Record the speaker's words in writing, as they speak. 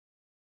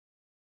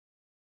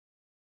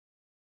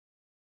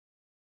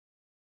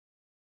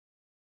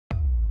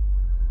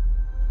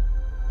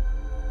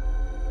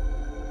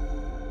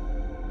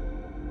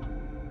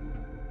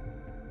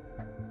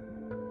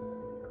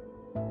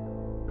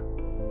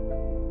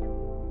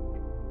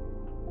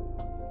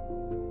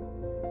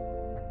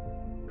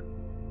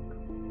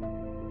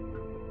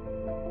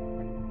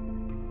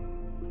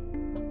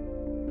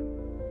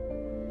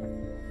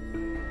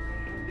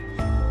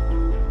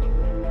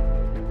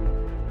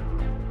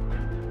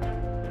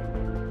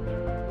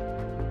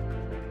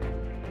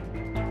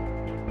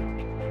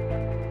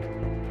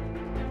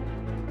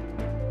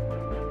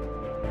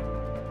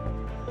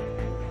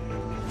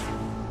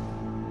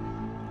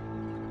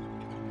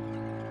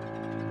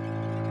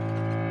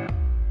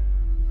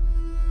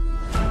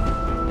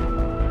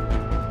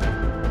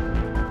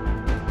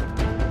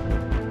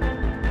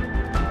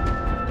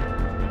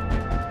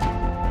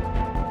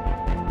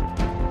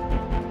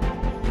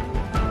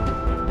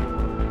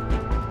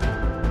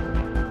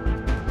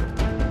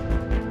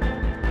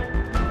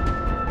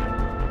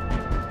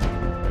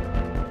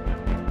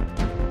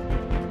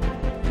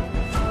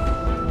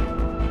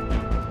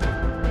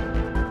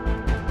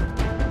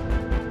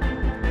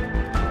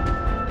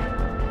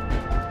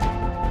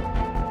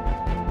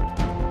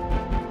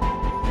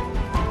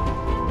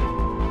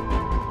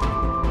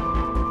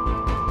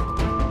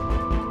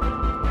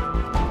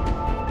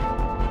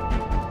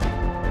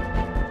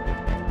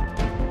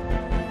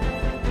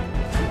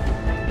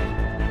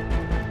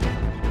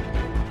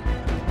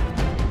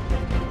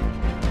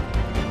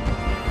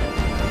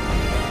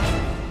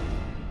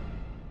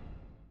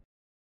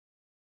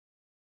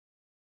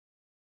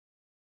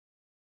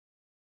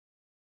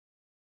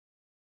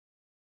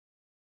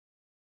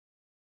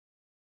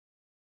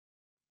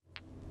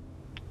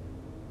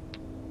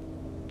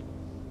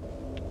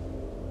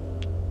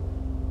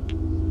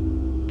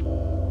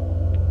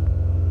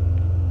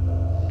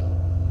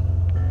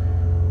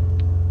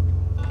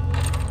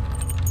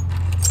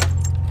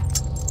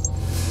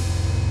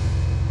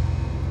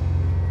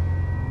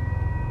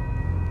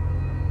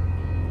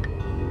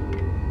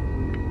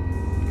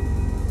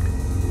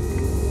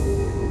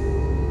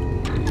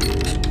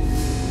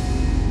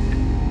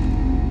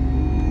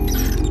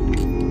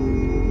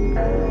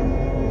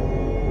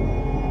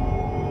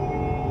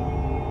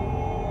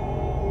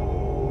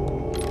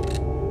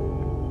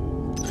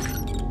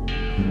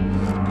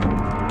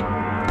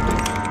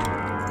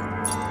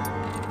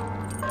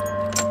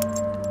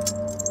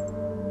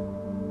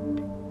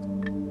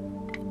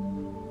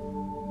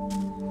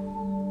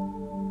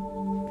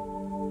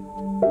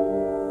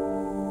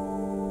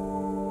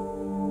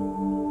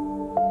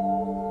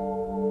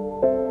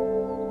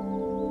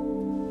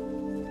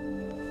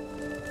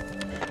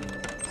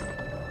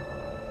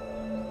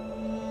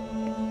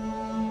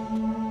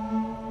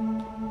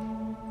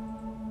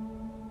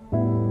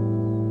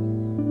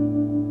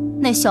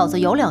那小子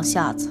有两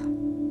下子，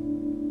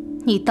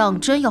你当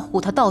真要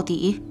护他到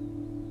底？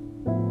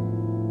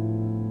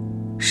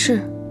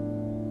是。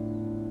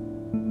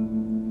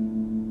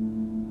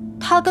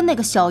他跟那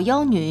个小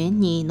妖女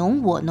你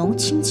侬我侬，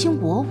卿卿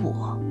我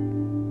我，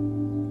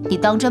你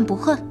当真不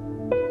恨？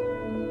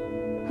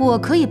我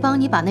可以帮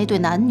你把那对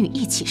男女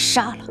一起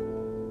杀了。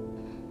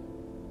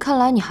看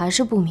来你还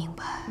是不明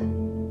白，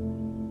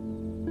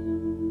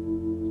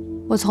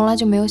我从来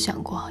就没有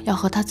想过要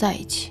和他在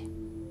一起。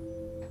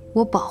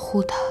我保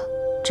护他，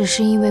只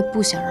是因为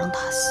不想让他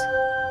死。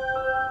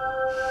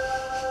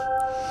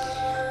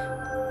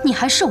你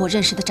还是我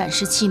认识的展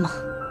17吗？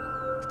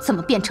怎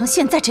么变成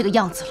现在这个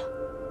样子了？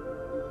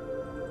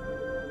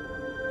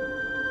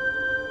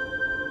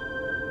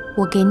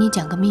我给你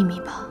讲个秘密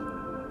吧。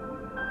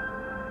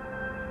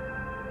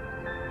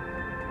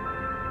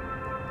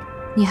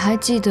你还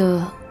记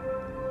得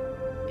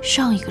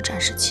上一个展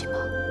17吗？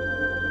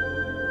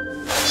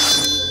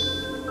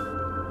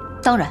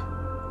当然，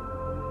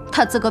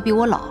他资格比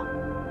我老，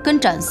跟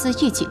展4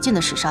一起进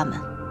的石沙门，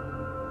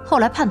后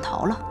来叛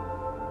逃了，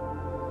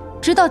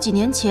直到几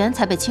年前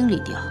才被清理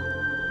掉。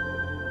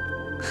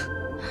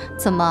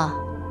怎么，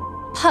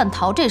叛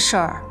逃这事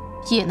儿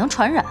也能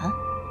传染？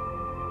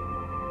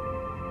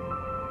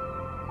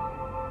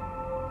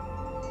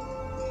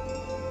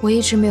我一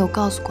直没有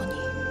告诉过你，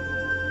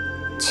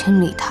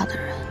清理他的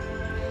人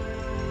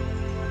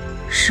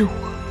是我。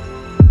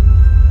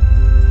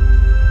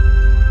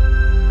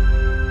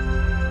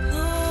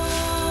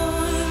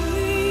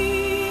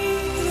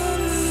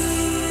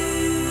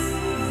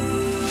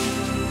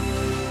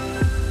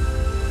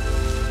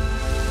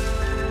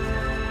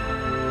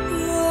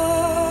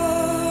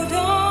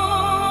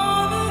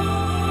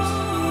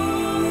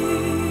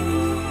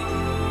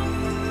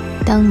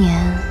当年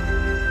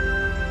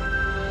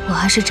我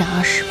还是展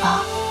28，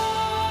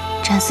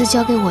展4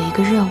交给我一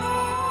个任务，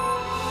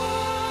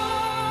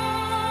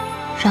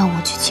让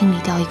我去清理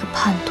掉一个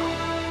叛徒。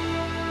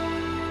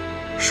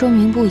说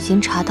明部已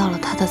经查到了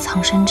他的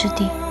藏身之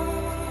地，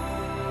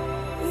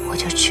我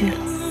就去了。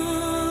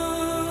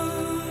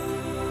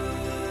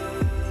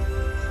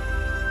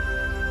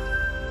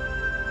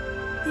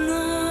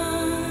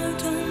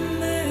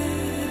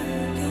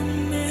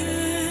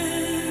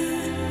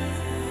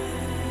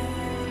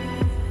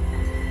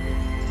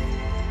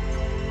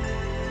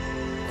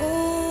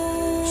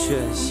选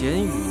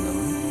贤与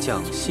能，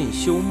讲信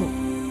修睦。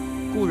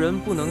故人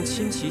不能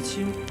亲其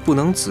亲，不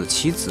能子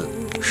其子，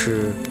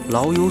是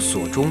老有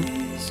所终，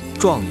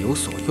壮有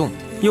所用，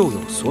幼有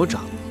所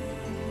长。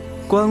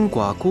鳏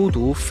寡孤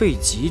独废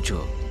疾者，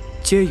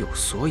皆有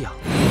所养。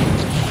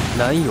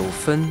男有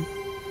分，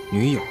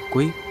女有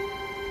归。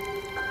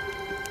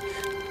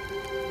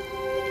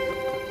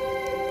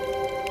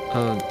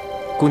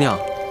姑娘，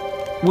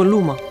问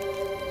路吗？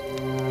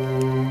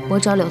我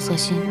找柳色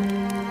心。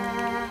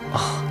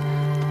啊，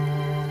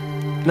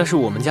那是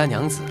我们家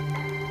娘子。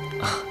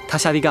她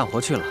下地干活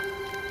去了，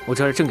我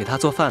这儿正给她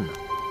做饭呢。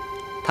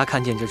她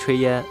看见这炊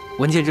烟，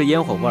闻见这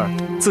烟火味儿，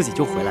自己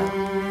就回来了。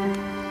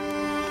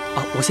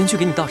我先去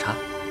给你倒茶。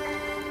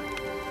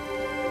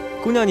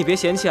姑娘，你别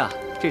嫌弃啊，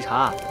这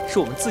茶是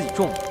我们自己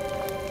种的，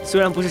虽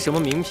然不是什么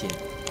名品，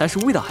但是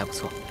味道还不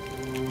错。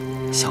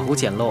小巫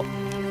简陋，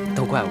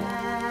都怪我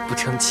不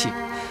争气，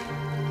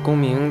功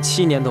名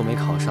7年都没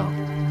考上。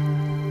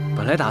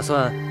本来打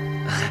算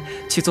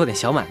去做点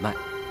小买卖，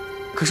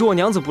可是我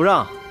娘子不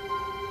让。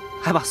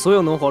还把所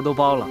有农活都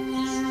包了，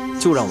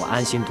就让我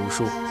安心读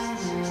书。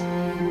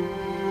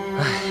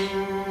唉，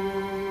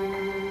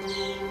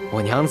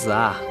我娘子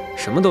啊，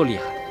什么都厉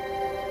害，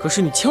可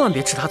是你千万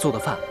别吃她做的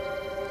饭，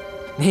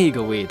那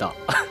个味道。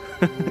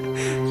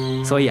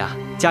所以啊，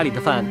家里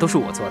的饭都是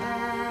我做的。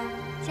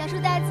小书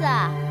呆子，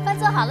饭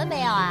做好了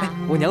没有啊？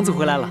我娘子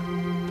回来了。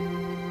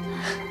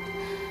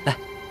来，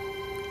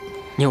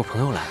你有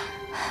朋友来了？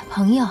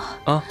朋友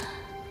啊，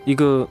一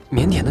个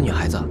腼腆的女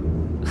孩子。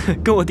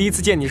跟我第一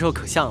次见你时候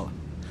可像了。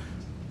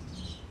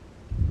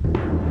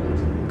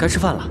该吃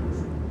饭了，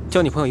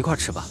叫你朋友一块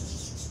吃吧。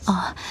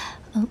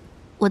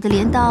我的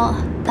镰刀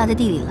落在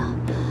地里了，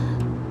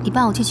你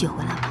帮我去取回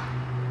来吧。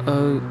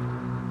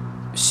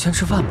先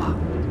吃饭吧。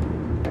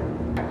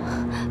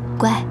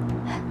乖，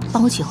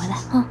帮我取回来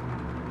啊。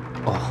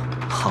哦，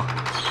好，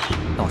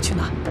那我去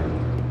拿。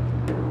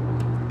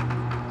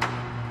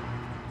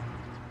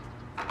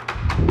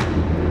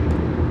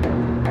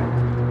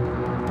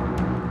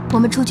我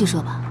们出去说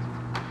吧，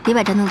别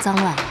把这弄脏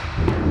乱了。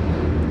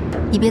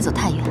你别走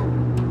太远，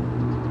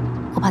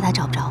我怕他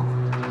找不着我。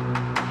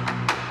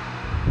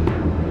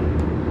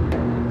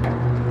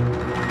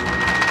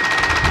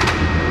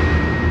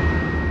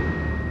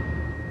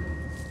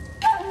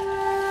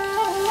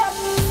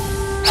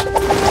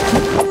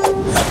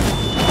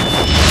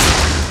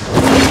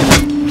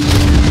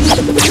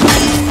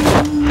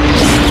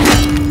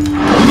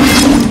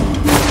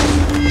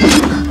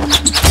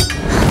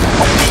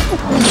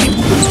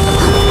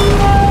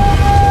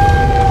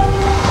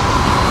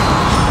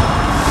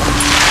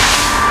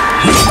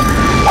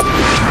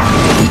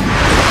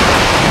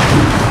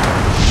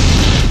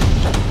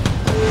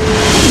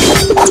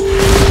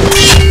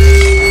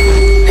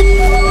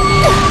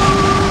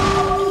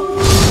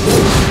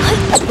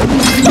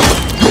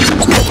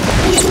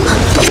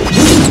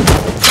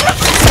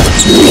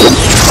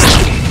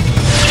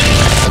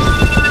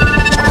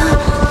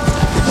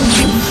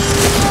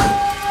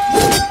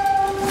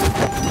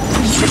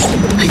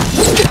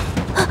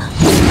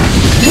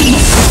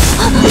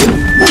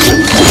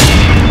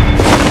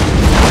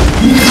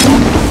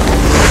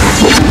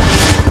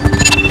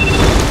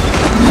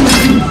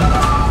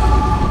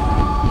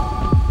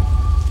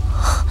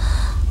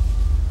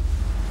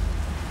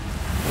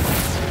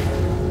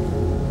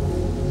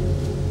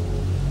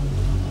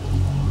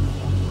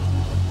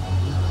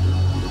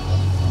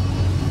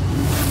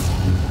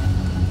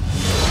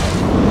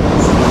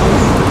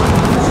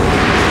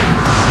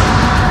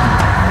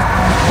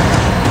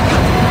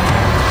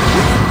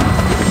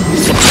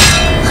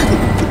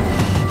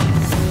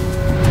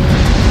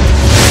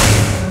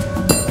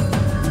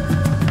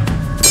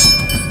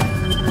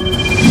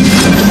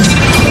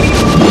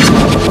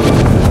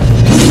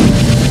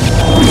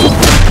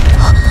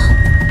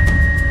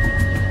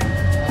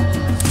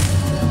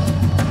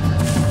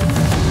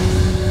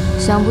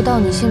想不到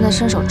你现在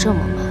身手这么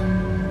慢。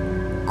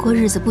过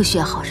日子不需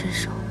要好身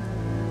手，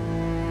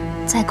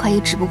再快也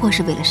只不过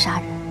是为了杀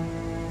人。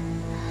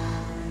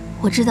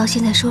我知道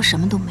现在说什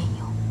么都没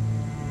用，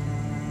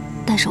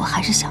但是我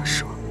还是想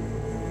说，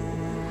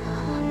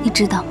你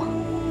知道吗？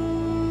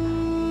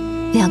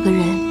两个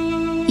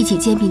人一起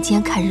肩并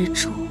肩看日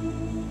出，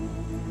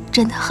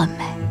真的很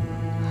美。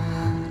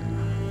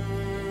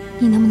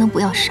你能不能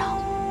不要杀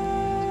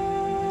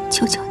我？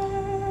求求你。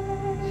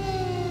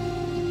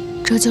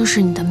这就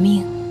是你的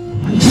命。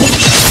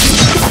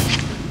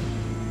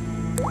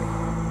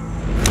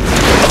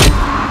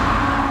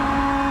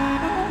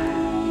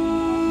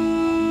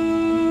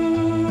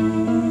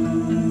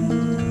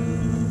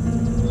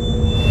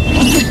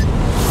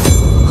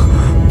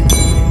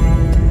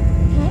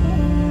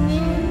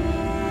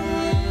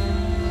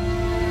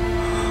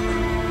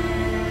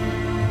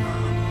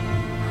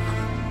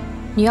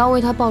你要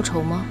为他报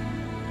仇吗？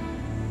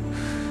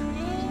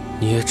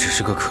你也只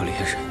是个可怜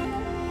人。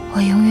我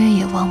永远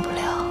也忘不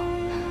了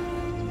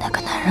那个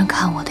男人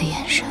看我的眼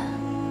神，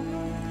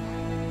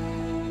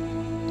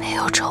没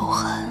有仇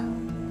恨，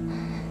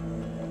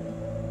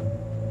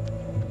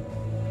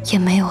也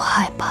没有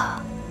害怕，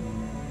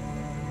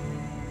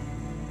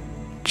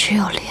只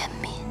有怜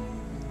悯。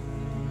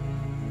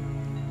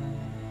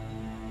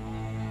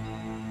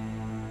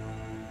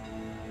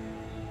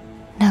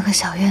那个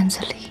小院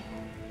子里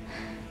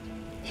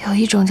有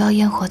一种叫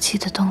烟火气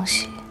的东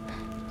西，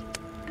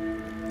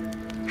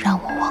让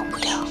我忘不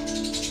了。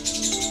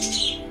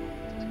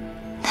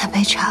那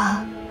杯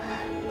茶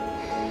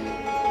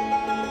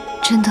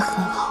真的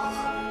很好喝。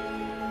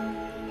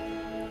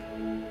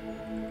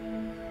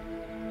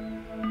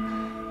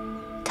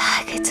他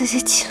还给自己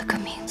起了个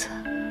名字，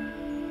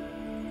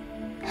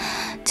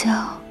叫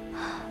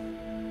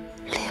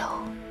柳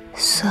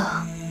色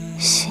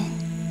心。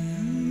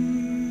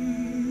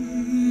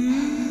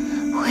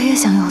我也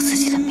想有自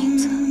己的名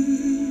字。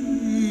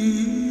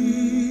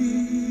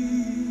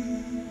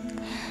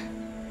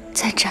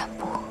在展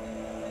部，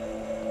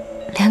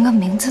连个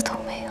名字都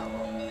没有。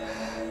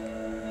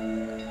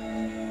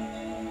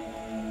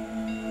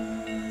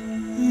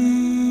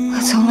我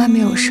从来没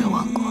有奢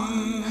望过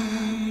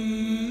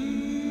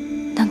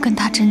能跟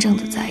他真正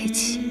的在一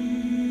起。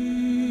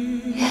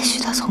也许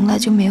他从来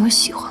就没有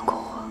喜欢过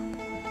我。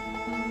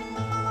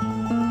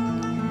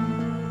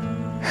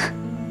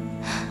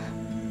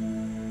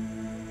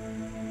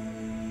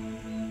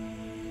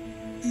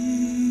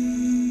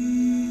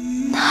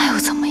那又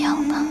怎么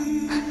样呢？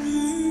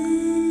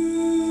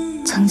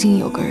曾经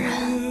有个人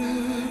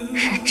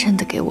认真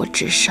的给我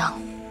治伤，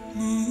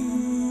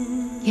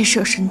也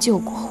舍身救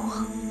过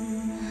我，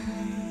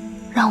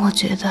让我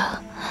觉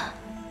得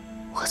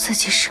我自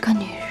己是个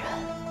女人。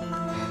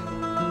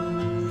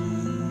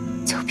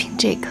就凭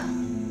这个，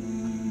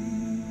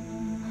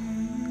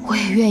我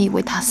也愿意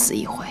为他死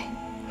一回。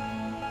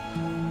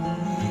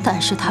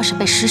但是他是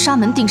被石沙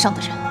门盯上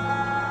的人，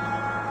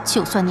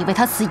就算你为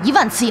他死1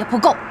万次也不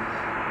够。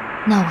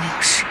那我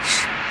要试一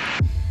试。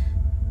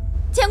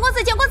简公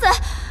子，简公子，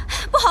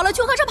不好了，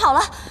穷和尚跑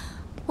了，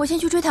我先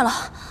去追他了。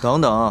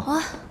等等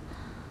啊，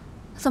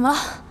怎么了？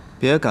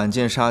别赶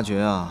尽杀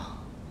绝啊！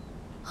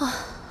啊，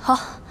好。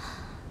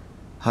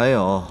还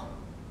有，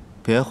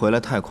别回来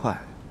太快，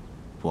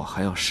我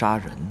还要杀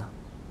人呢。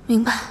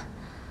明白。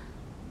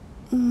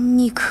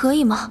你可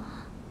以吗？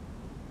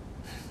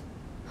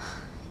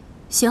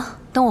行，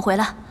等我回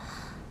来。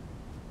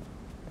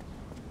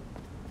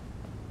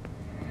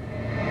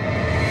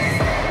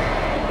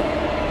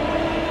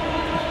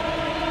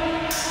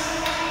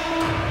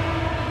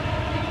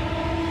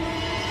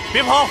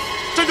别跑，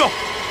站住！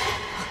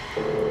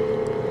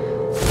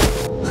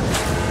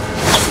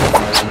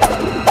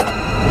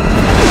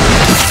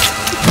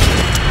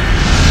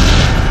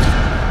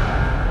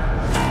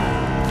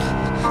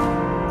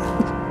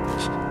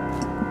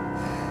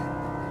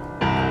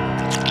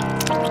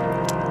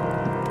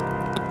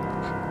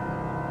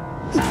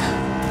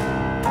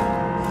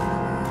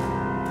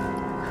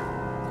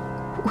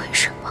为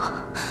什么？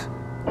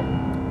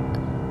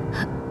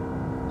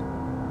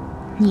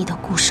你的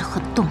故事很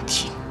动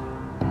听。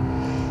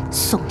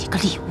送你个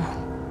礼物，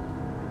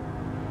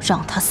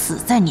让他死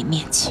在你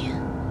面前。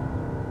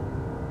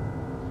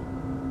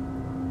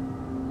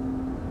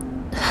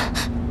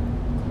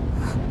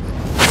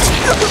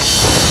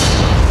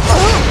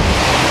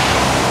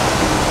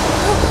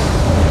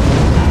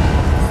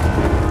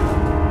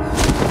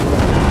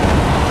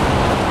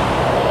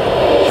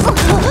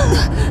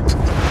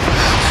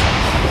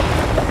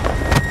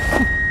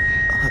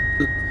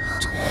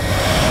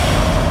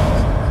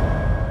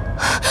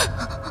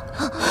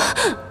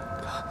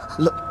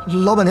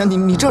老板娘，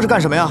你这是干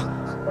什么呀？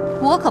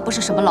我可不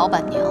是什么老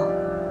板娘，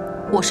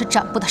我是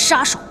展部的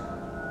杀手。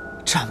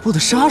展部的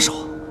杀手？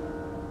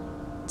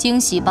惊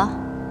喜吧？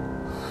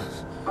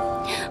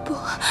不，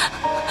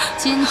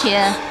今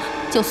天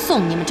就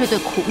送你们这对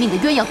苦命的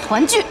鸳鸯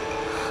团聚。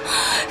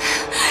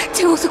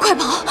简公子，快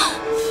跑！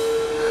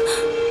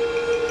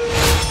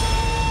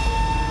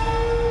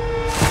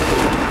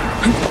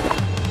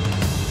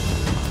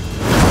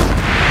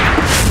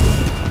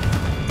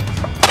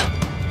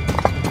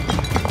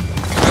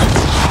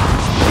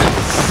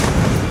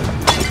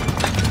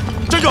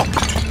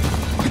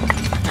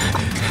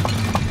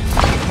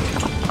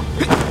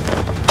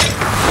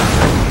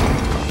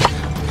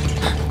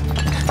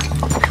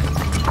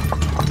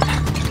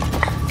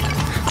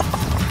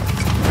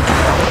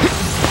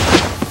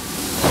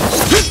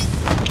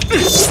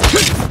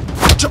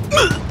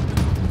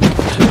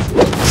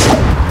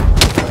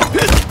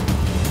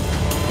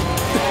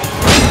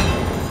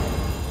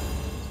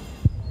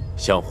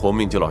向活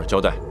命救老人交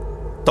代，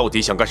到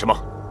底想干什么？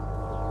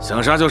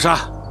想杀就杀。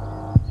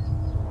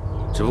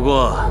只不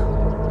过，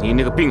你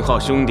那个病号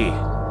兄弟，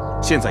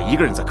现在一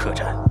个人在客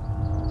栈，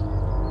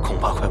恐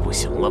怕快不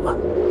行了吧？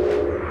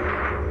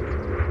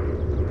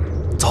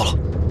糟了，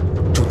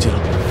中计了！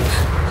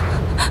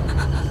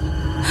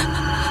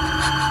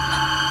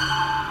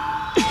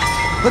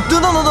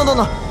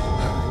等！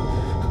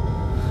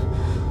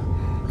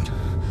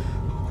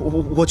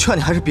我劝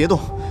你还是别动，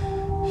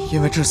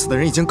因为致死的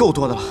人已经够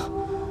多的了。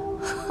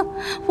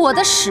我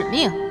的使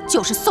命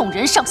就是送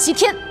人上西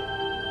天。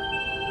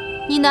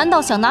你难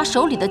道想拿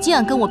手里的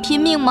剑跟我拼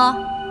命吗？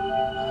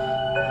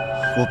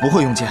我不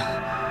会用剑，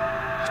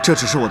这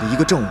只是我的一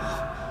个政务。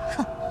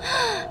哼，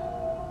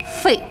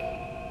废物！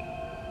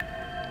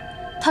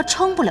他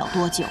撑不了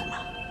多久了。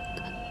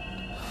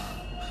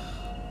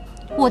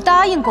我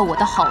答应过我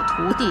的好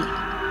徒弟，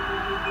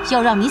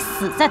要让你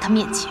死在他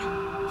面前。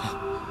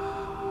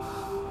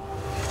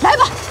来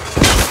吧！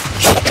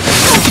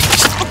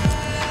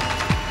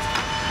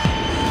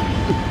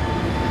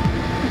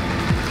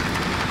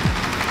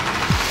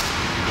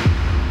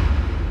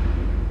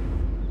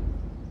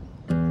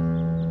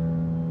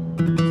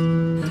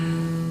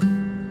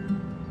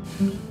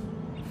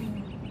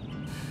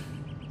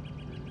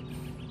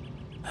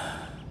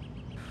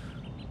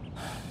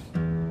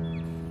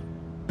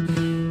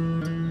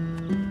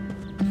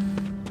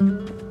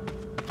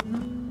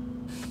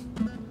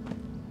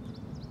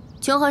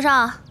穷和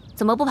尚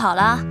怎么不跑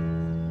了？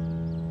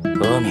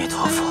阿弥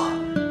陀佛，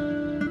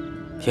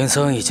贫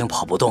僧已经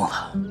跑不动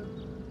了，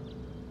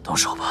动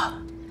手吧。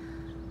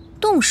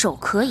动手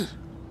可以，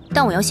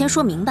但我要先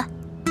说明白。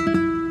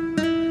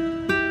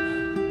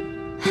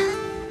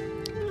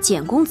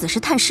简公子是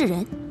探视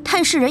人，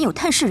探视人有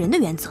探视人的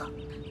原则，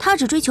他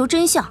只追求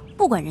真相，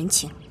不管人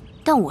情。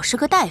但我是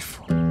个大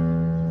夫，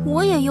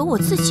我也有我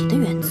自己的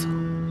原则。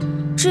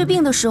治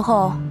病的时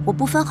候我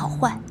不分好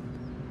坏，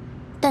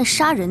但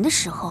杀人的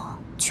时候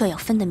却要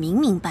分得明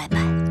明白白。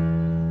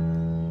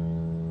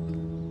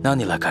那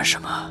你来干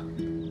什么？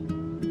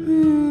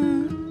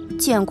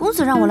简公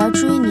子让我来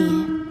追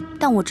你，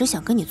但我只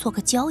想跟你做个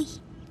交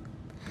易。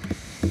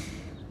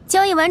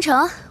交易完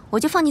成，我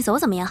就放你走，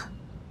怎么样？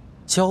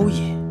交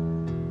易？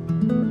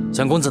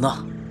简公子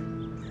呢？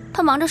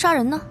他忙着杀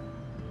人呢。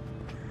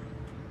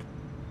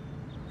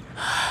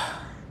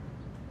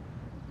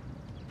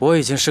我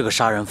已经是个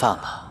杀人犯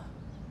了，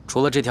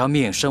除了这条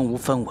命身无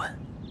分文，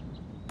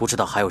不知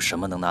道还有什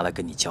么能拿来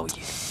跟你交易。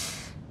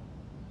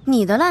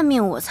你的烂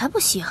命我才不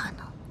稀罕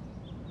呢！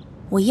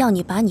我要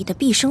你把你的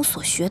毕生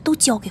所学都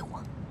交给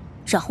我，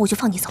然后我就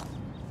放你走，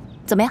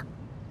怎么样？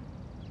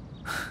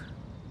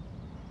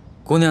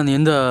姑娘，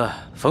您的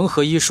缝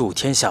合医术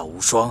天下无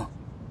双，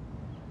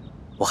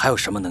我还有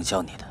什么能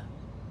教你的？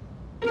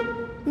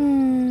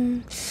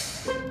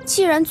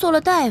既然做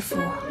了大夫，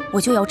我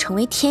就要成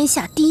为天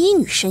下第一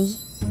女神医，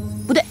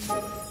不对，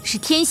是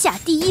天下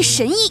第一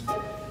神医。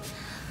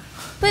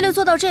为了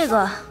做到这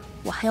个，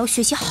我还要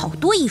学习好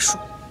多医术，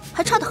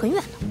还差得很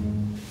远呢。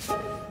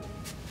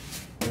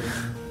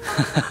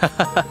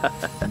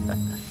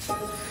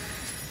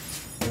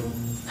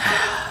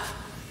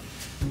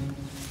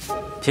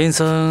贫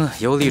僧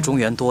游历中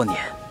原多年，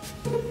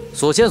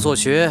所见所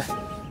学，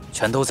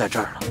全都在这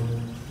儿了。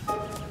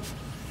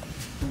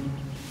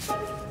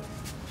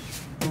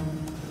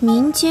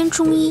民间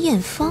中医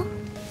验方，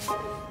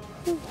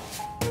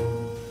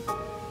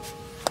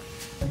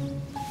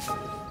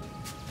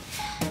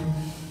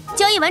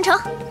交易完成。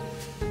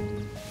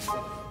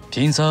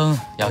贫僧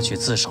要去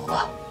自首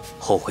了，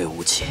后会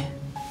无期。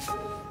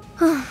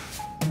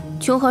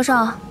穷和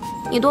尚，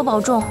你多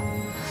保重。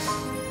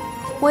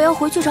我要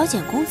回去找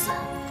简公子，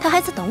他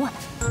还在等我呢。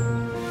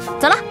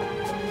走了。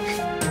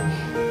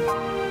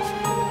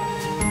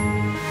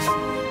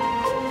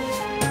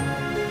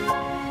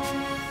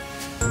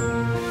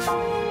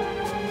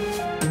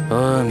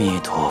阿弥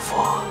陀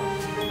佛，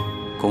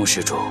公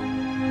施主，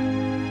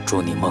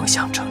祝你梦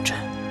想成真。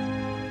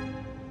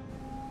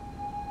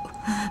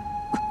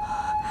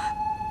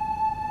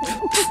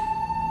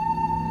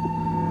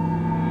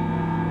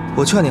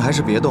我劝你还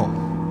是别动，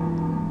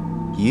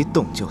一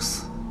动就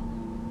死。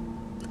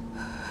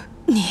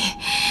你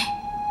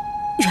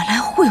原来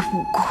会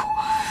武功。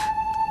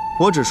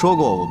我只说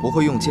过我不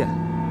会用剑，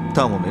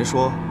但我没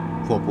说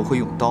我不会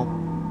用刀。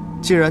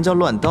既然叫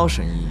乱刀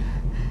神医，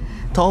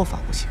刀法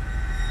不行，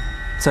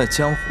在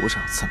江湖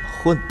上怎么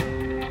混呢？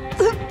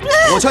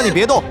我劝你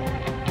别动。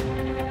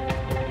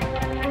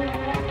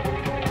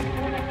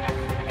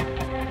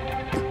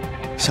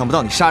想不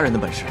到你杀人的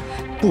本事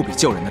不比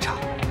救人的差。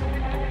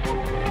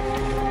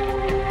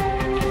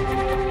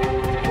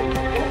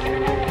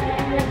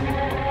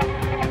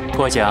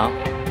过奖，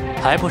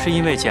还不是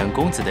因为简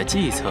公子的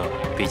计策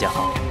比较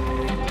好。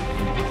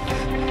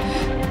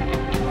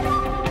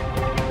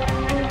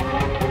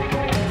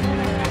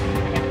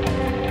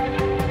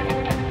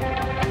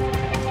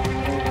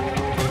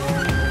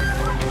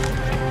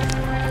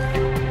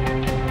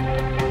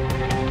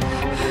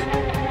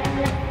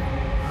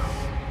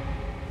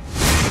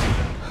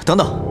等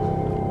等，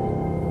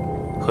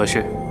何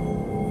事？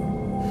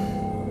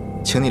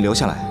请你留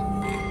下来，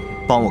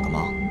帮我个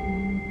忙。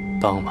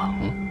帮忙？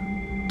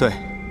对，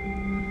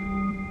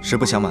实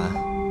不相瞒，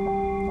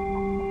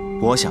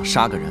我想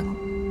杀个人。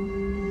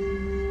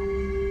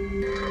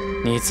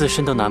你自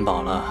身都难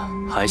保了，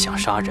还想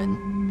杀人？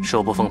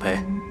恕不奉陪，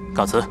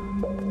告辞。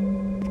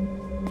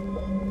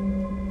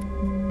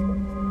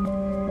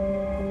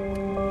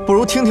不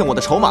如听听我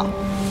的筹码。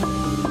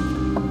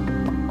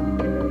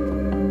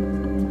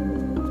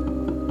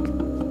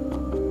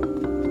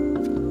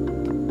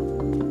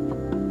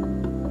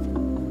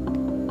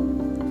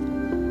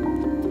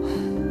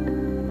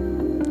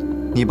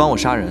你帮我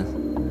杀人，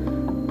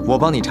我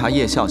帮你查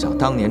叶笑笑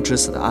当年之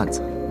死的案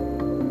子，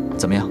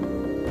怎么样？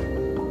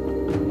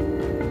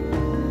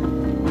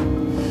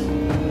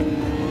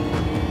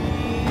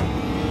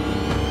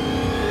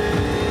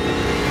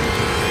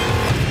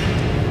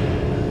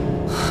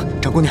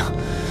长姑娘，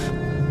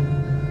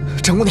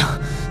长姑娘，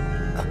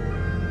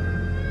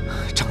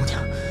长姑娘，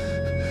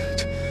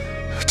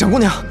长姑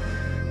娘，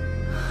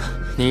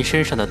你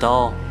身上的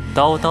刀，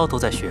刀都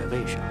在穴位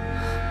上，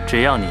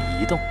只要你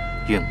移动、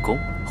运功，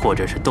或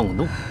者是动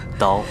怒，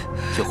刀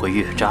就会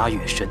越扎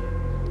越深。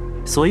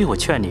所以我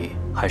劝你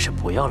还是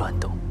不要乱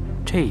动，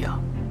这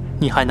样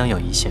你还能有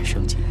一线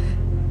生机。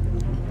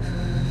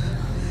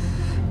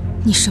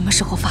你什么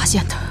时候发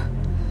现的？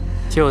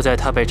就在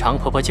他被常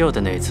婆婆救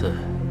的那次。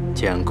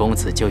简公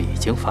子就已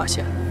经发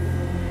现了。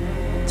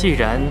既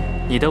然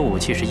你的武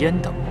器是烟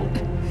斗，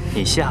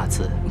你下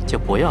次就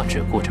不要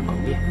只顾着蒙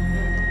面，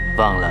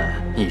忘了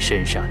你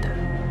身上的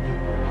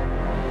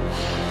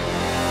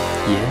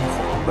烟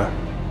火味儿。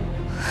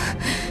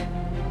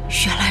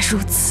原来如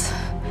此。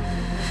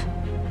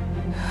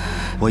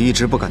我一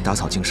直不敢打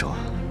草惊蛇，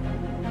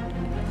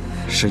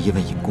是因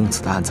为尹公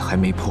子的案子还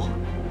没破，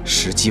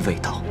时机未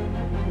到。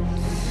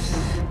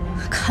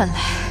看来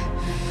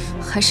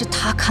还是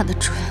他看得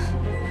准。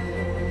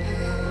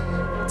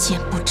简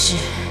不知，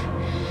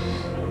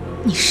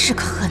你是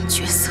个狠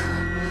角色。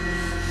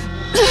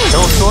都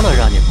说了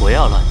让你不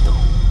要乱动，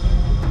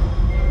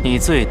你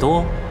最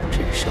多只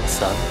剩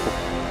3步。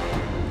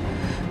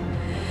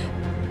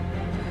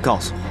告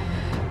诉我，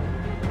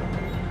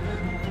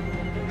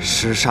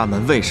石沙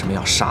门为什么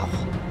要杀我？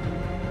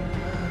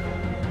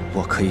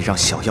我可以让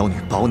小妖女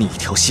保你一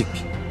条性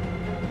命。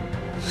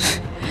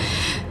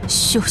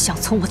休想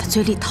从我的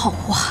嘴里套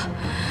话！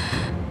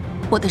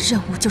我的任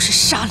务就是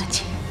杀了你。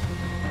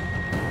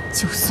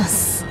就算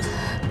死，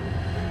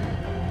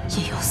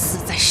也要死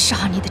在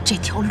杀你的这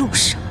条路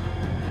上。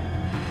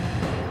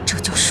这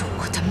就是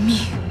我的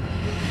命。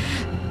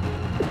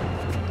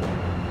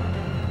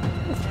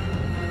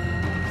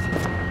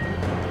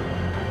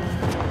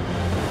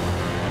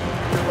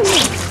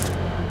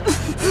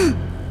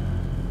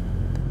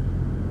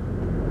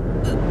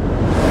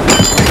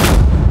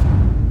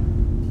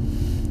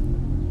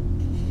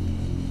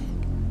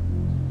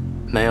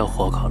没有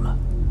活口了，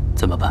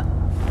怎么办？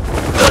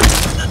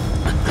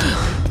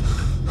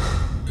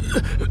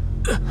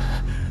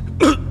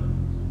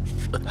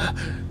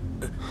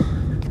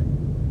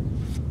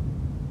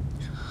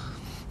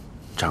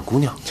长姑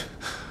娘，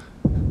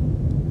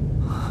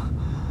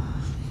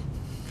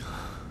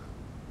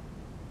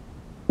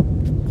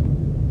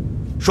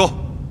说，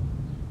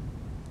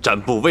展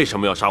部为什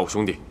么要杀我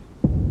兄弟？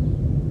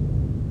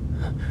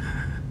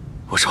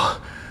我说。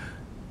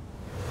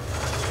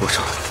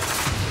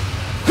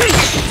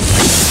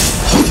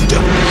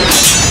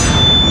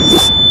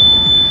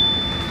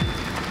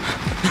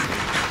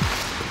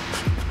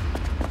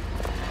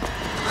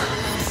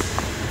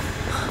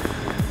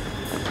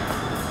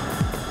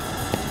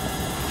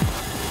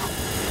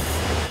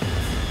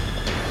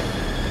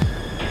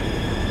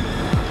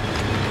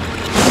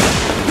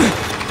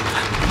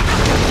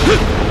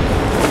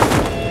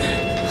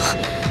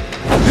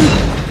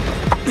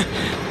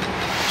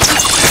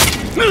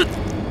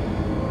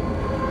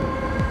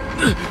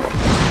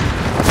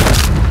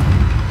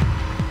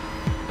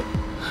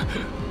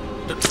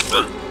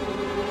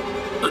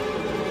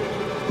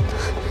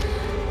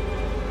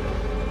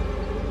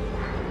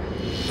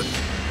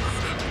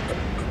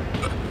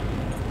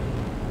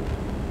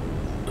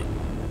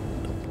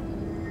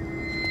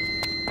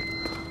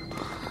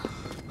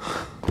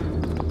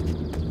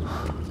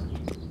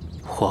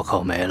活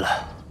口没了。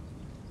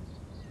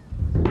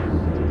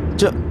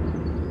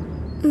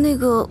那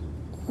个，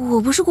我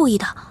不是故意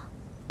的，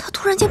他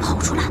突然间跑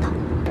出来的。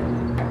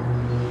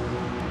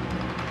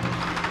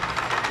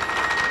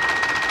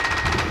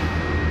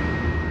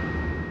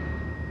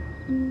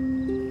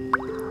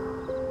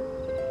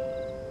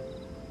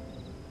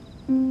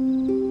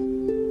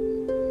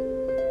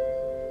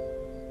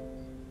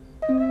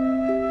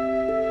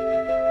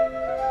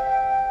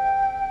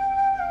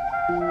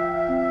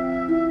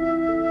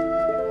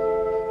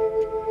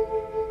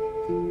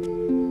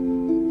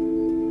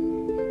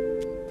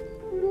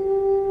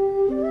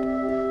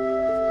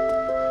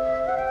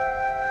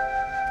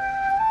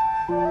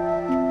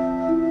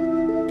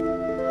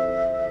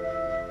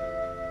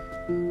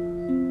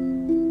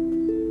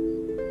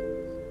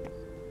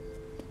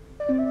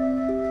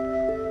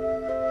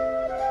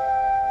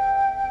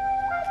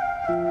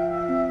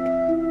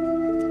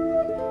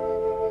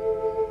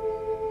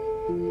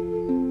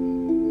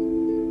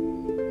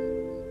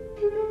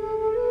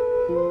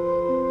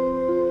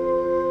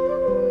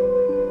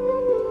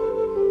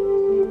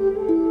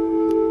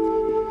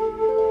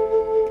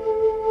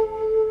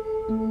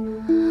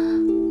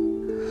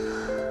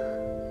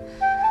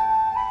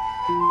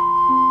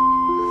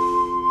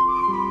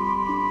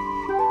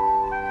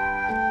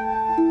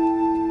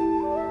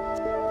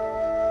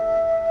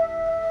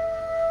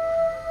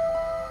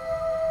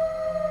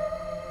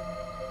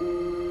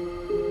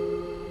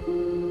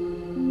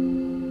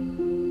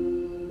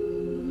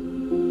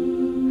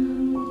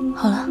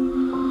好了。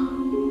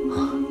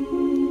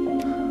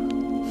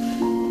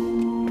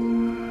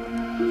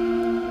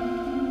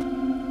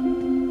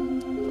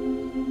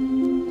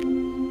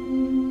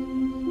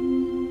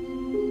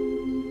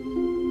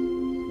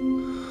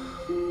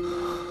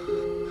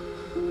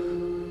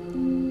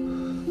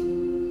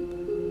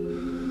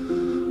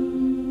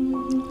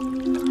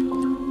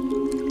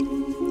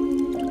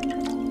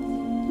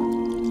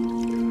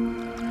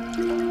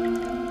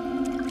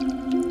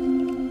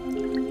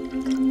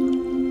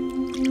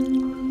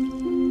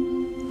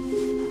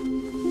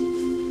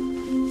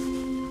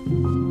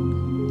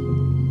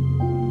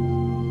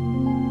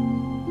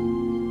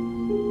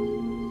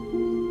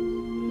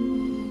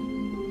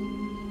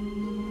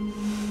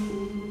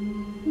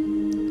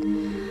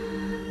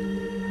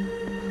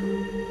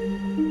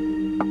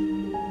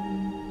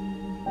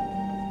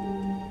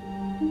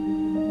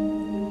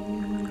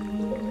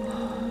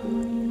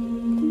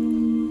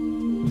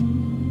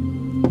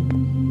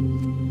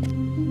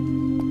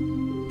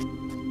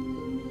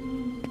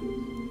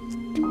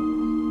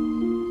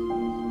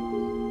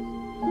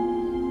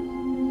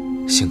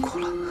辛苦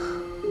了。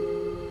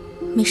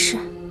没事。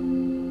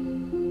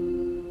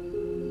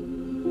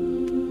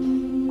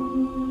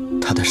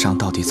他的伤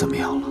到底怎么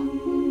样了？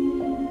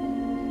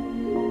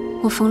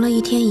我缝了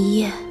1天1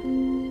夜，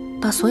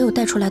把所有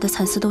带出来的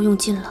蚕丝都用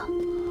尽了，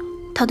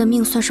他的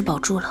命算是保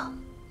住了。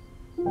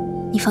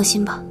你放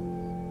心吧。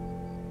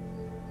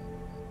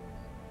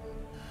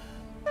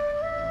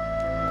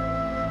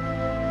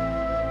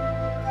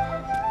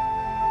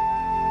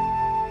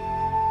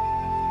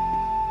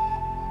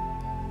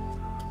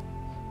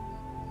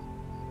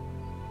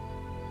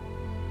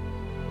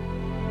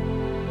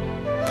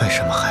为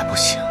什么还不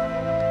醒？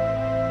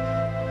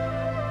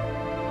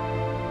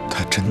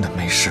他真的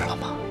没事了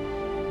吗？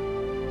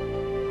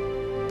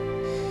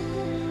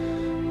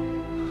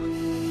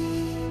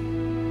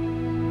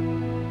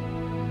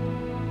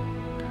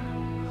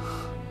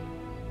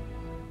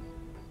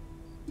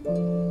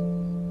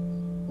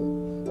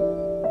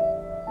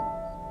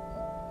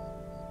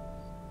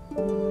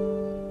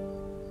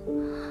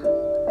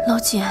老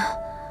简，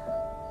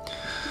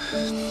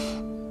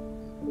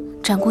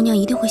展姑娘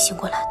一定会醒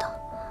过来的。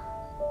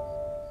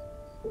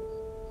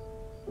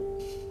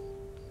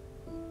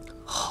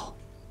好。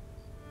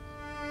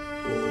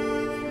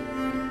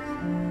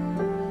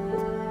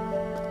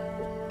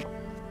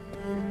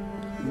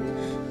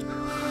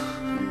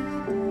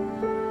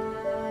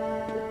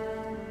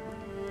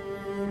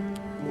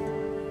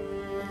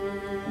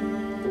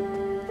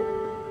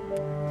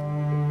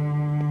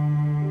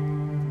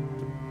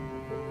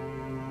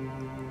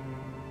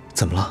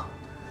怎么了？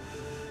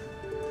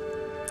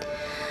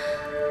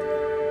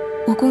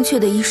我宫阙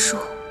的医术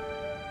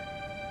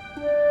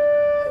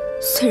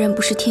虽然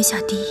不是天下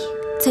第一，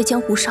在江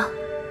湖上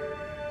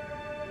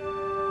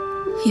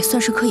也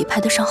算是可以排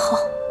得上号。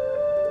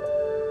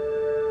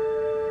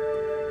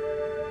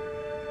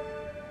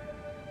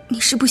你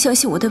是不相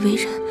信我的为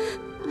人，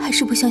还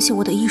是不相信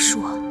我的医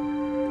术啊？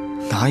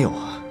哪有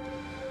啊？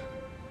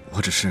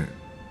我只是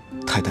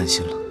太担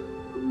心了。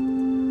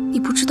你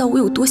不知道我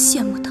有多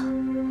羡慕他。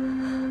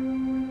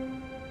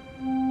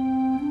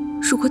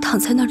如果躺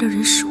在那儿的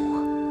人是我，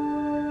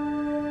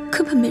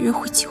根本没人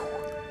会救我。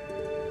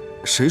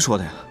谁说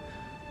的呀？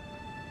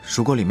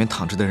如果里面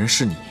躺着的人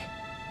是你，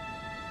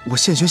我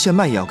现学现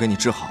卖也要给你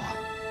治好啊！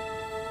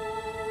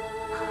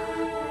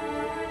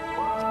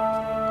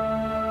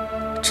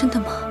真的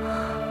吗？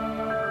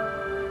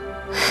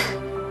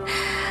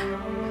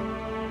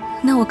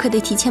那我可得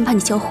提前把你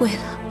教会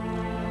了。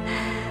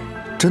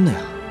真的呀？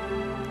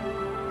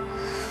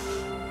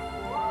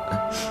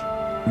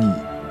你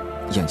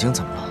眼睛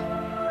怎么了？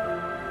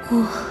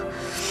我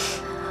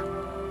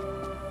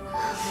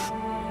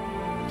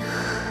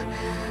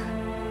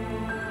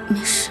没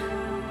事，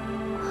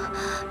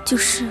就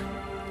是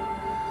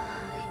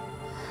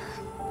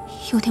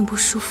有点不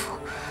舒服。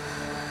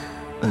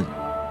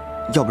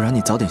要不然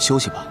你早点休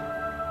息吧。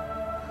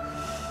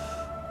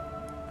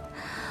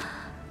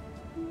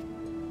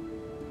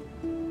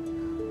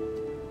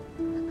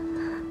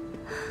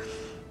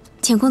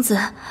简公子，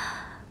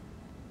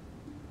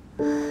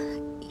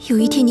有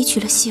一天你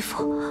娶了媳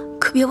妇，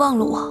可别忘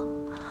了我。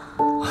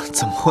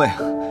怎么会啊？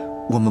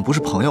我们不是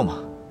朋友吗？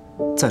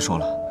再说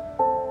了，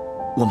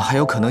我们还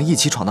有可能一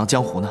起闯荡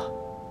江湖呢。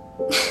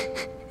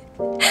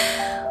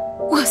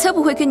我才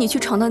不会跟你去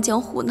闯荡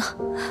江湖呢。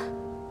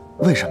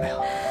为什么呀？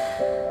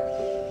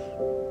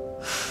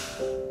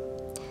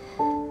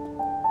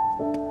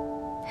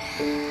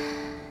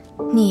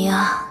你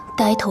呀，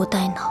呆头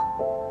呆脑，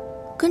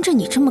跟着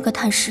你这么个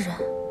探视人，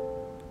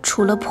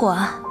除了破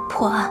案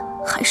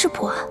还是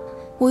破案，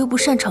我又不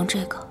擅长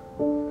这个，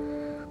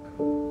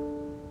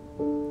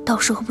到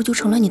时候不就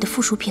成了你的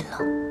附属品了？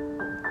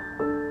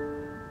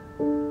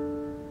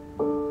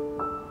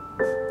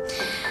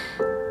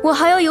我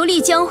还要游历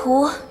江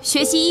湖，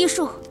学习医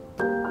术，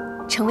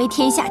成为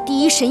天下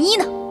第一神医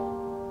呢。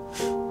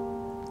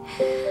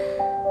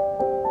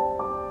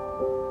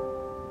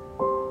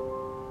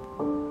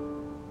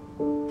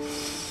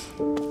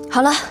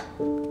好了，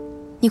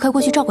你快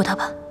过去照顾他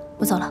吧，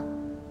我走了。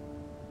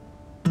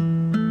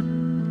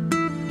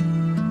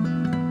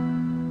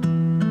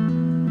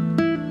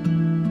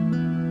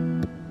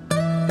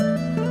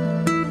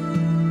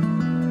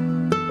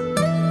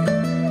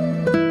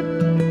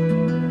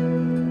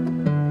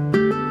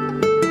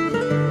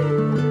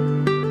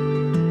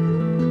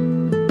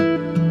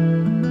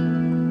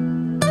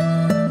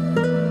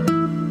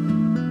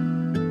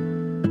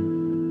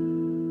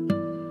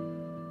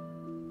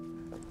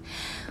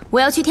我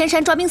要去天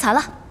山抓冰蚕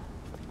了。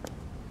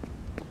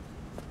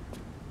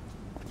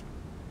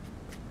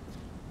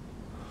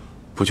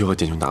不去和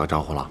简兄打个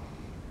招呼了？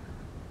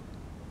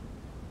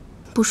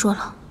不说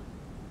了。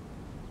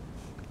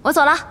我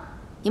走了，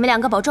你们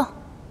两个保重。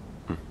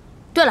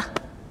对了，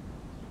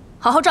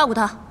好好照顾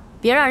他，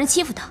别让人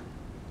欺负他。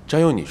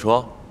真有你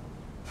说？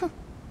哼，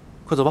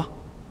快走吧。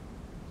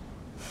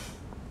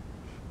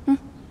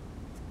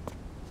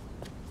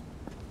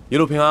一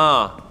路平安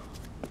啊！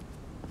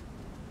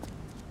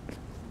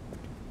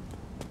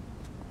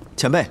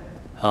前辈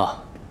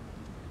啊，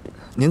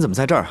您怎么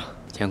在这儿啊？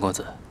简公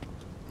子，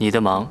你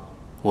的忙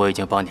我已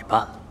经帮你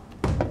办了，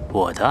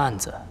我的案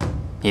子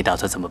你打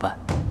算怎么办？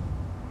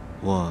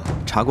我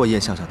查过叶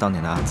笑笑当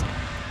年的案子，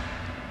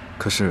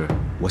可是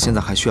我现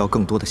在还需要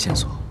更多的线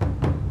索。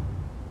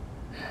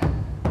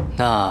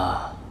那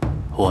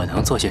我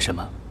能做些什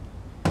么？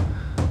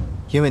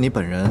因为你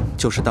本人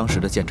就是当时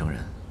的见证人，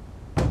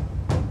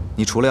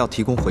你除了要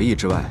提供回忆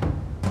之外，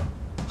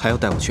还要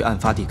带我去案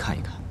发地看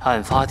一看。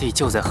案发地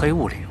就在黑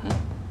雾岭，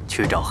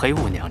去找黑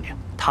雾娘娘，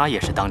她也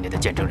是当年的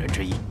见证人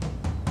之一。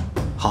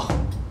好，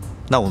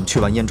那我们去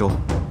完燕州，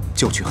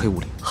就去黑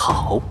雾岭。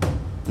好，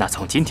那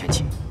从今天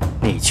起，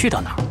你去到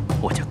哪儿，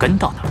我就跟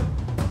到哪儿。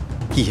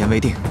一言为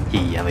定。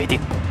一言为定。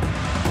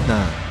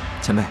那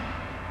前辈，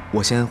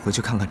我先回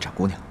去看看展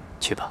姑娘。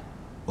去吧，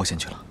我先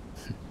去了。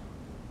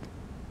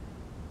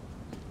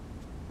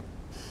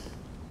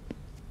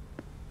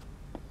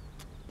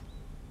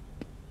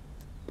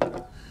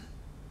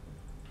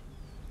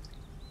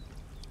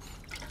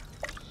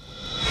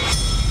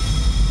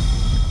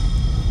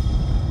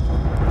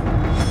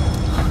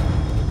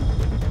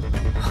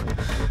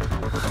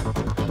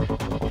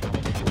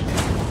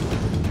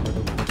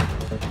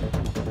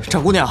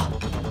展姑娘，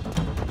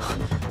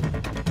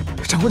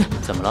展姑娘，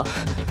怎么了？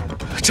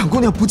展姑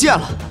娘不见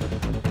了！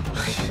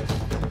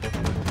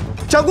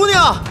展姑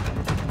娘，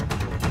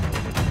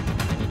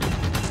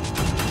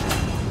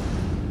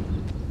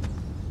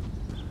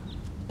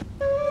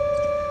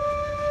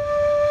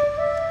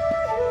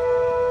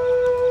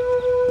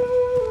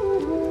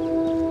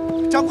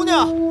展姑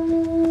娘，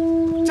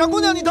展姑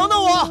娘，你等等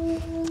我！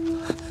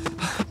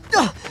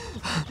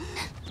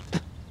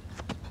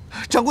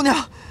展姑娘。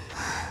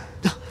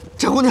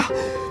展姑娘，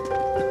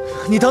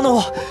你等等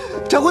我！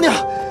展姑娘，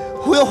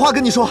我有话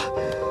跟你说。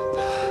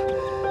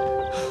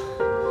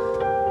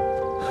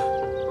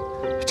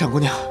展姑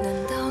娘，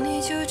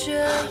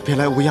别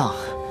来无恙。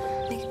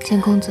简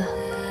公子，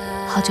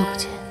好久不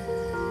见。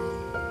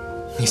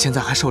你现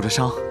在还受着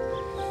伤，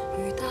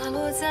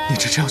你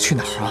这是要去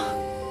哪儿啊？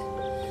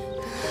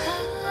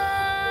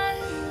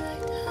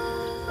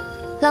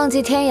浪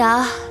迹天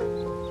涯，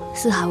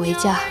四海为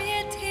家。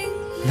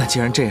那既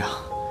然这样，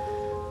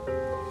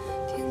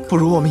不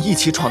如我们一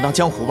起闯荡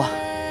江湖吧。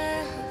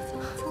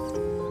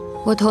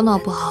我头脑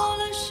不好，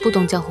不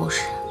懂江湖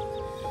事，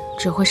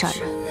只会杀人。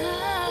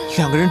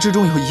两个人之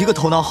中有一个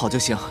头脑好就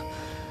行。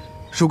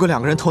如果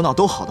两个人头脑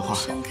都好的话，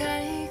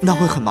那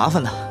会很麻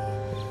烦的。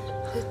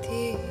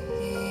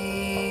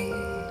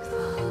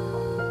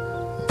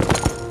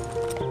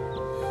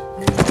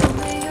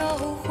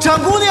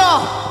展姑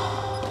娘，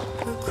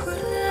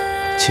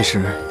其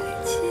实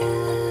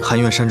寒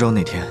月山庄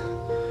那天，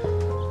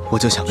我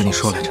就想跟你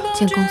说来着。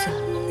简公子，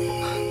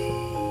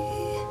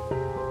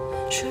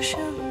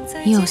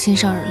你有心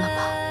上人了吧？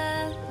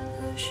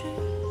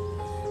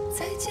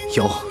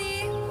有。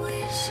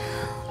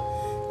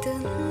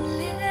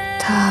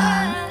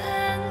他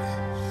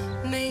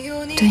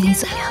对你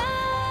怎么样？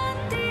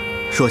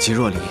若即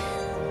若离。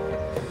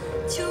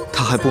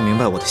他还不明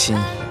白我的心意。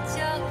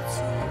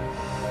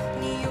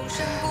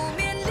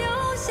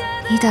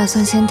你打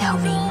算先挑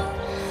明，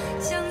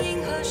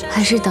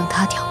还是等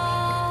他挑明？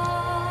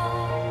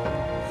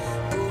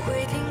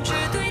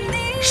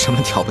什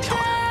么挑不挑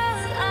的，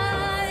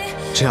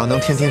只要能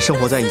天天生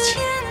活在一起，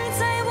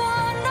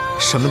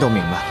什么都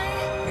明白了。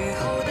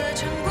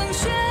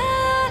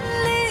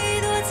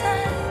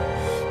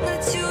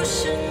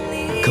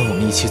跟我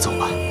们一起走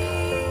吧。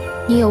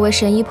你有位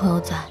神医朋友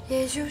在，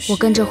我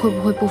跟着会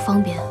不会不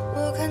方便？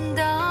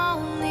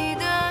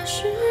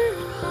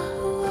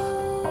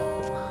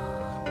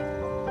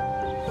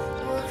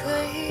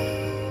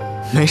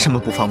没什么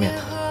不方便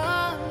的。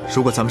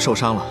如果咱们受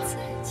伤了，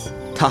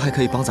他还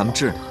可以帮咱们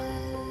治呢。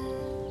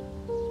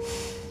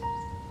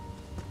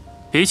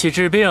比起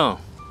治病，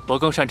我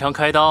更擅长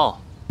开刀。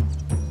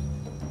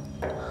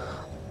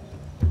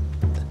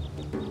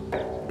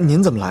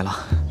您怎么来了？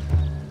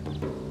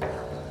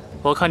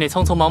我看你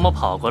匆匆忙忙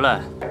跑过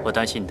来，我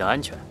担心你的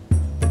安全，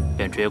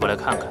便追过来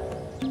看看。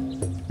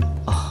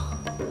啊，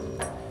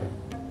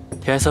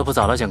天色不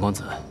早了，简公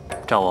子，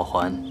赵我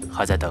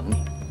还在等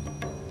你。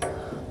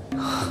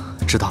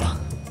知道了。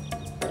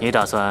你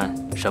打算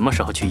什么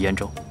时候去燕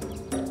州？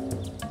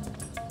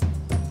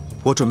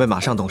我准备马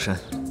上动身。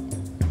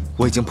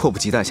我已经迫不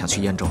及待想去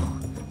燕州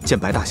见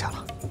白大侠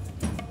了。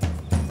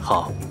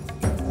好。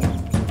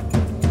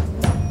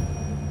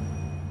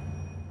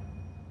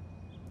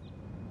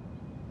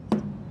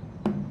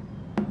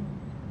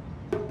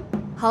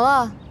好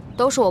了，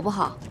都是我不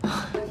好。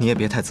你也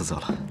别太自责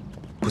了，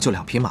不就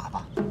2匹马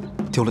吗？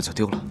丢了就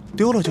丢了，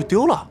丢了就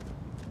丢了。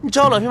你知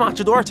道2匹马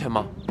值多少钱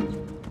吗？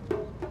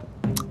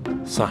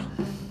算了，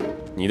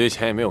你对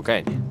钱也没有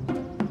概念。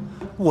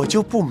我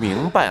就不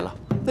明白了，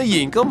那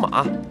引个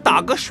马，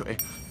打个水，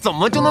怎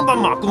么就能把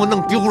马给我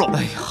弄丢了？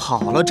哎呀，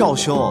好了，赵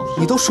兄，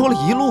你都说了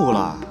一路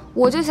了。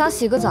我就想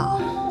洗个澡，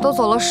都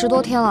走了10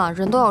多天了，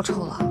人都要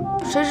臭了。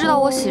谁知道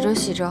我洗着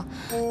洗着，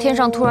天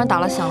上突然打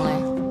了响雷，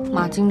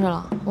马惊着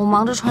了。我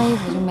忙着穿衣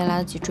服，就没来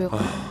得及追回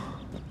来。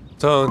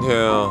苍天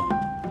啊，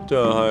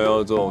这还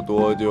要走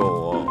多久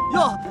啊？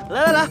哟，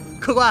来，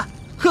客官，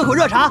喝口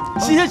热茶，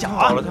洗洗脚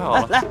啊！好了，太好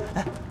了，来，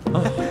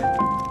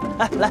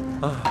来。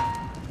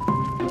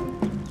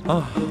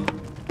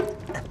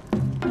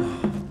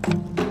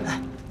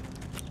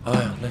哎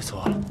呀，累死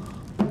我了！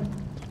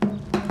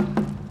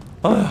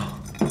哎呀！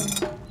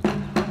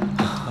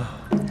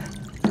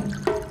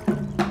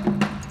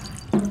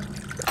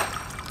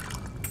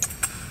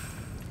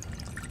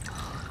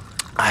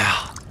哎呀，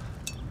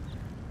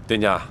店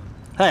家，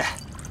哎，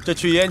这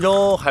去延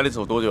州还得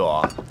走多久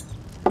啊？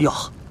哟，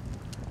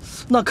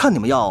那看你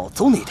们要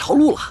走哪条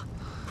路了。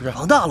不是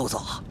往大路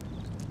走，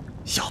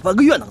小半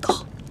个月能到。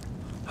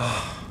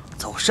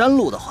走山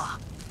路的话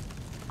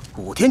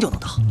，5天就能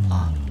到。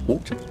啊，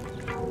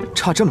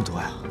差这么多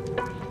呀？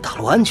大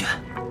路安全，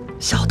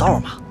小道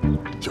嘛，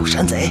有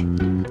山贼。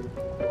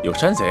有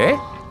山贼？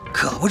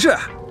可不是，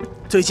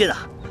最近啊，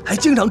还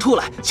经常出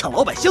来抢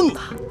老百姓呢。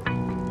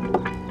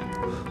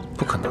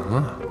不可能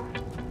啊，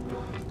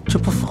这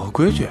不符合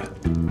规矩。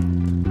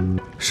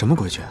什么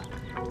规矩？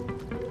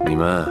你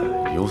们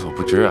有所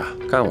不知啊，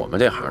干我们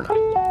这行的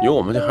有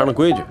我们这行的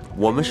规矩，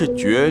我们是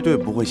绝对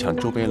不会抢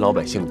周边老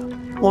百姓的。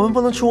我们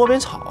不能吃窝边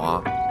草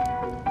啊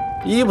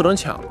！1不能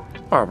抢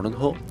，2不能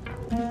偷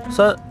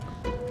，3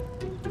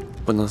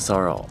不能骚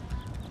扰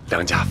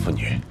良家妇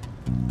女，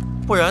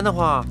不然的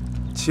话，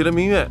起了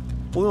民怨，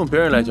不用别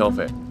人来交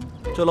费，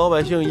这老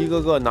百姓一个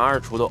个拿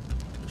着锄头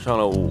上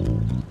了午，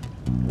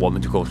我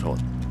们就够收了。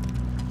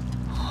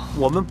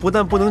我们不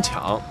但不能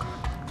抢，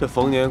这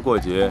逢年过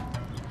节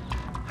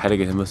还得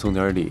给他们送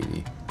点礼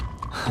呢。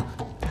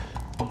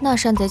那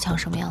山贼抢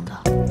什么样的？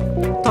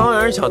当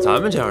然是抢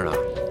咱们这样的，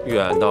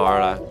远道而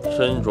来，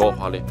身着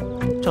华丽，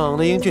长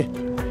得英俊，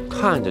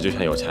看着就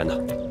像有钱的，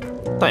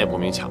但也不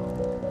明抢，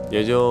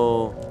也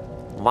就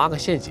挖个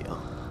陷阱，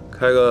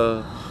开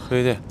个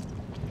黑店，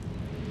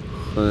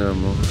喝点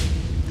么？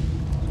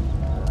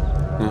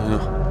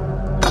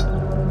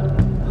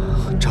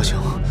赵兄，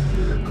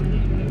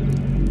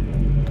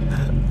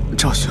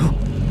赵兄。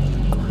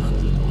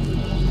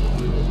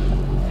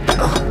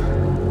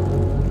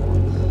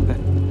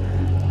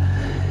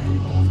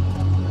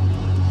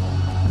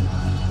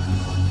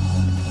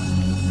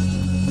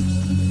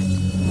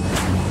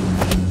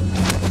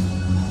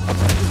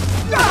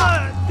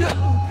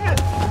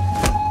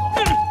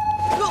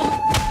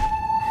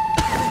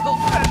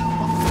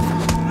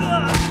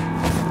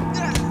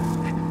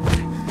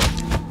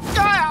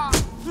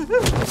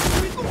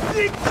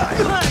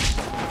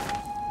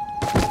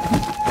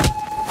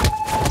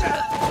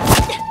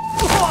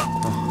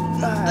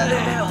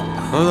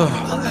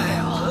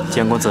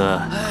简公子，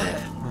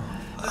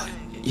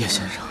叶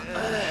先生，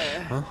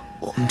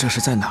我们这是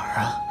在哪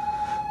儿啊？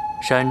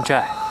山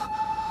寨。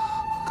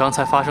刚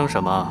才发生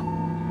什么，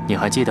你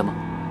还记得吗？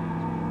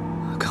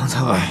刚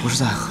才我们不是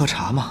在喝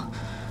茶吗？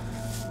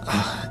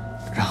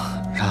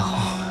然后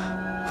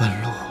问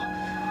路，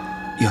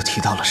又提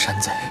到了山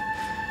贼。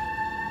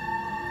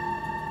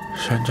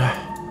山寨？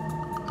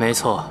没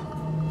错。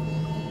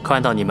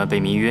看到你们被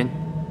迷晕，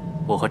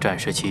我和展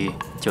十七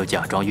就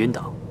假装晕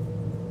倒。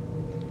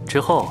之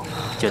后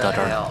就到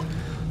这儿了。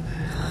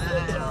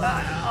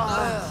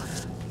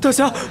大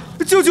侠，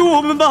救救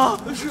我们吧！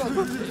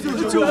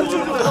救我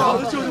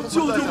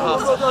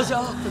吧，大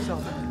侠！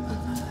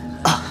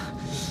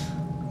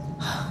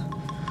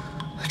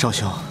赵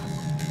兄，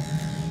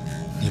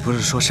你不是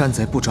说山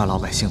贼不抓老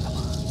百姓的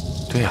吗？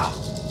对呀，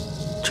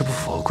这不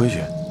符合规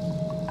矩，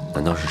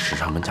难道是石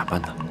沙门假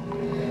扮的？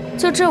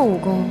就这武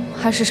功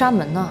还石沙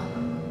门呢？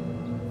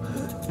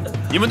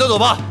你们都走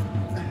吧，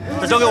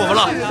这交给我们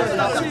了。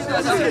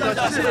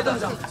谢谢大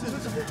侠。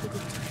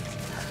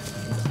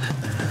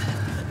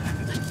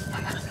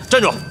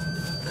站住！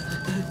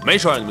没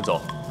说让你们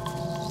走。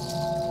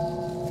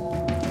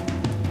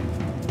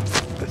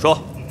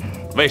说，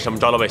为什么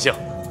抓老百姓？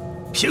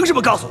凭什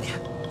么告诉你？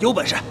有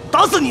本事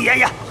打死你爷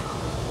爷！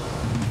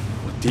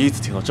我第一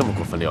次听到这么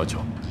过分的要求。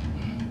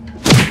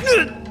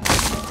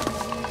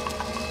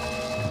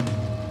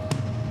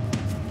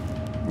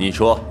你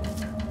说，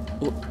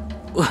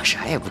我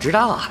啥也不知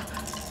道啊。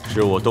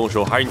是我动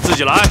手还是你自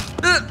己来？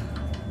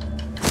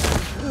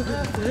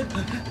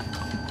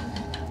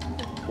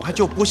我还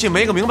就不信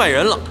没个明白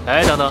人了。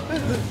哎，等等，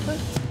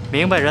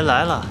明白人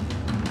来了。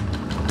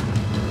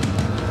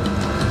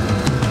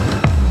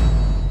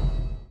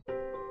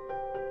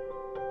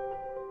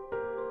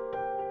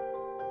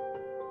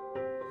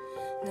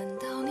难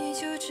道你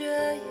就这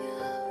样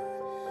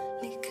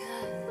离开？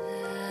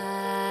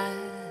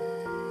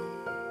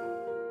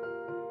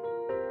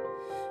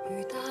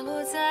雨打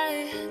落在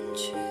远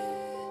去。